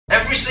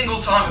Every single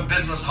time a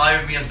business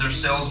hired me as their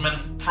salesman,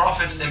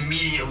 profits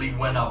immediately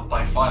went up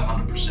by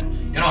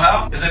 500%. You know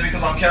how? Is it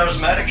because I'm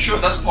charismatic? Sure,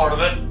 that's part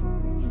of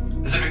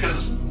it. Is it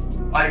because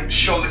I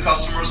show the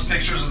customers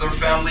pictures of their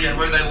family and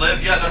where they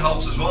live? Yeah, that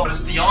helps as well. But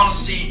it's the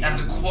honesty and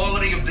the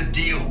quality of the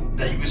deal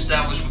that you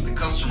establish with the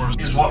customers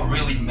is what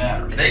really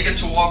matters. They get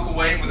to walk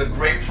away with a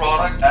great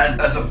product, and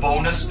as a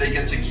bonus, they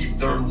get to keep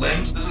their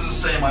limbs. This is the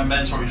same my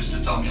mentor used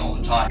to tell me all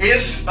the time.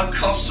 If a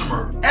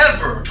customer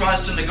ever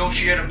tries to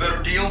negotiate a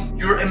better deal,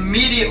 your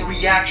immediate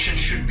reaction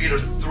should be to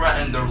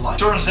threaten their life.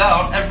 Turns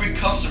out, every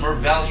customer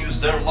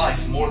values their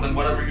life more than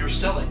whatever you're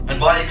selling. And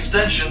by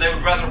extension, they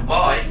would rather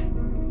buy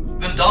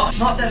than die. It's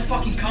not that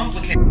fucking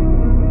complicated.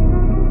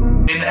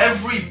 In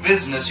every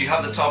business, you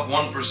have the top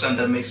 1%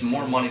 that makes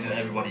more money than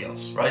everybody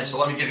else, right? So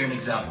let me give you an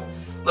example.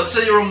 Let's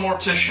say you're a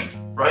mortician,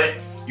 right?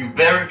 You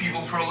bury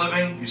people for a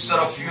living, you set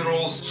up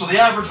funerals. So the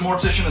average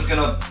mortician is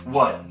gonna,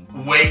 what?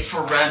 Wait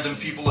for random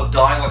people to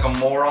die like a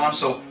moron,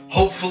 so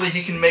hopefully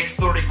he can make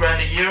 30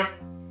 grand a year?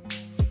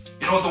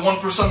 You know what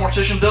the 1%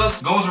 mortician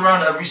does? Goes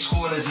around every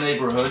school in his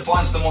neighborhood,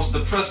 finds the most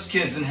depressed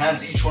kids and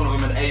hands each one of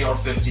them an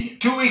AR-15.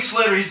 2 weeks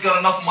later, he's got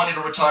enough money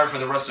to retire for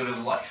the rest of his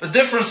life. The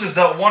difference is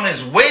that one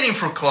is waiting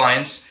for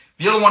clients,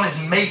 the other one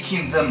is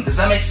making them. Does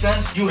that make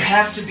sense? You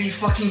have to be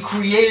fucking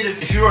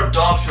creative. If you're a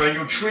doctor and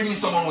you're treating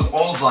someone with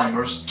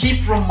Alzheimer's,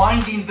 keep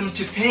reminding them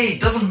to pay.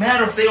 Doesn't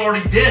matter if they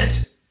already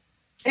did.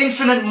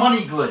 Infinite money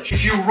glitch.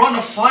 If you run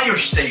a fire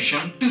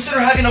station, consider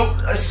having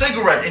a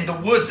cigarette in the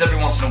woods every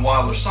once in a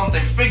while or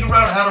something. Figure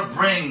out how to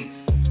bring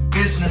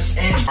business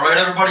in. Alright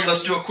everybody,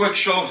 let's do a quick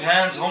show of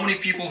hands. How many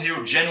people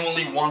here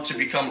genuinely want to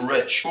become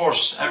rich? Of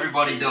course,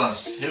 everybody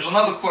does. Here's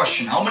another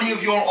question. How many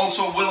of you are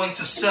also willing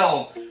to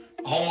sell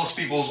homeless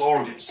people's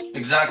organs?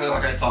 Exactly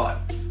like I thought.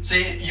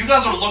 See, you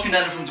guys are looking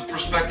at it from the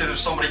perspective of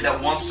somebody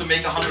that wants to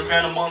make 100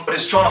 grand a month, but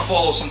is trying to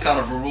follow some kind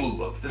of a rule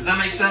book. Does that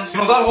make sense?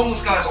 You know, that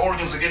homeless guy's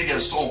organs are gonna get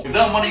sold. If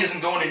that money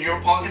isn't going in your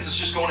pockets, it's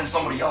just going in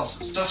somebody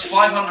else's. That's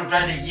 500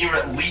 grand a year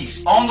at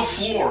least. On the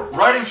floor,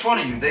 right in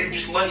front of you. They're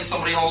just letting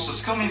somebody else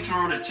that's coming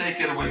through to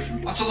take it away from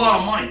you. That's a lot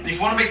of money. If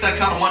you want to make that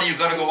kind of money, you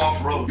gotta go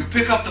off-road. You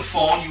pick up the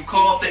phone, you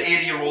call up the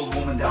 80-year-old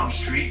woman down the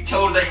street,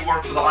 tell her that you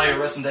work for the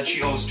IRS and that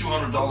she owes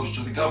 $200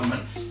 to the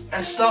government,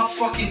 and stop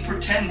fucking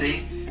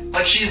pretending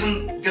like she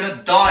isn't gonna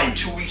die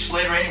 2 weeks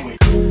later anyway.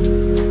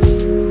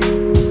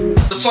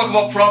 Let's talk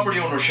about property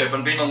ownership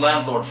and being a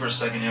landlord for a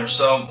second here.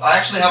 So, I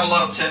actually have a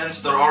lot of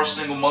tenants. There are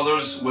single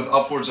mothers with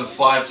upwards of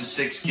 5 to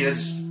 6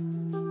 kids.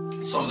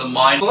 Some of them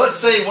mine. So let's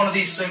say one of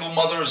these single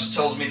mothers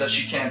tells me that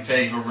she can't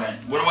pay her rent.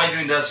 What do I do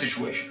in that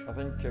situation? I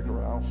think kick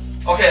her out.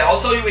 Okay, I'll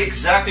tell you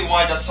exactly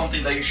why that's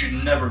something that you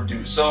should never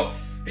do. So,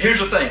 here's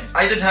the thing.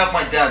 I didn't have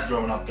my dad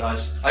growing up,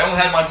 guys. I only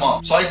had my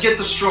mom. So I get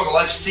the struggle.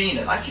 I've seen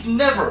it. I could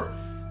never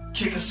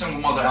kick a single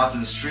mother out to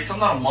the streets. I'm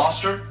not a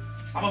monster.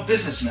 I'm a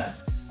businessman.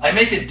 I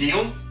make a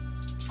deal.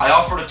 I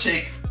offer to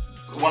take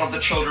one of the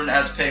children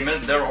as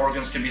payment. Their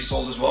organs can be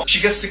sold as well.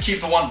 She gets to keep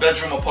the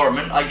one-bedroom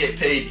apartment. I get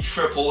paid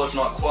triple, if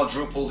not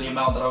quadruple, the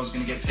amount that I was going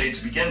to get paid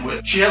to begin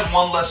with. She has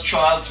one less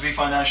child to be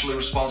financially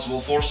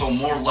responsible for, so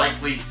more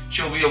likely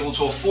she'll be able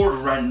to afford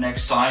rent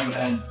next time,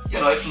 and, you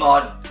know, if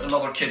not,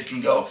 another kid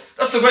can go.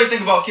 That's the great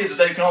thing about kids, is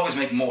that you can always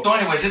make more. So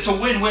anyways, it's a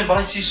win-win, but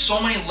I see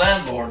so many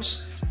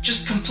landlords,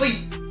 just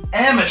complete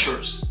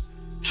amateurs,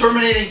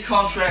 terminating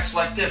contracts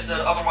like this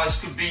that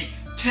otherwise could be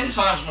 10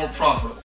 times more profitable.